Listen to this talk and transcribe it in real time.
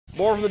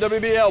More from the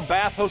WBL.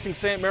 Bath hosting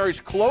St. Mary's.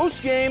 Close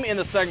game in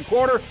the second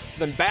quarter.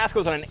 Then Bath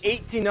goes on an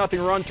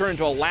 18-0 run, turned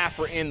into a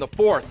laugher in the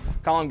fourth.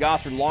 Colin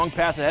Gossard long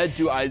pass ahead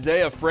to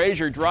Isaiah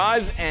Frazier,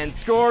 drives and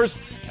scores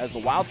as the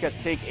Wildcats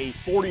take a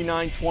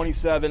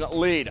 49-27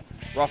 lead.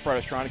 Rough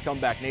Riders trying to come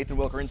back. Nathan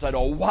Wilker inside a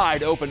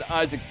wide open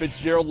Isaac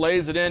Fitzgerald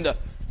lays it in to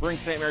bring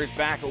St. Mary's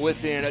back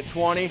within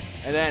 20.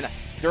 And then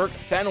Dirk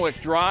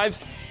Fenwick drives,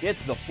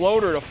 gets the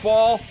floater to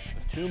fall.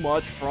 Too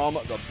much from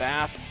the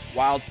Bath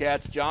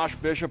Wildcats. Josh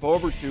Bishop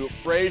over to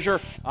Frazier.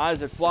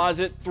 Isaac flies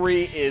it.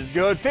 Three is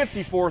good.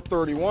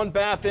 54-31.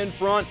 Bath in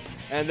front.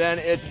 And then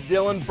it's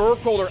Dylan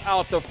Burkholder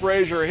out to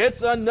Frazier.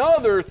 Hits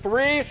another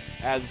three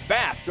as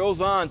Bath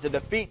goes on to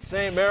defeat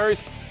St.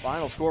 Mary's.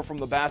 Final score from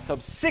the Bathtub,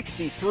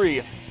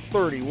 63-31.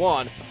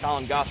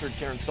 Colin Gossard,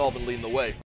 Terrence Sullivan leading the way.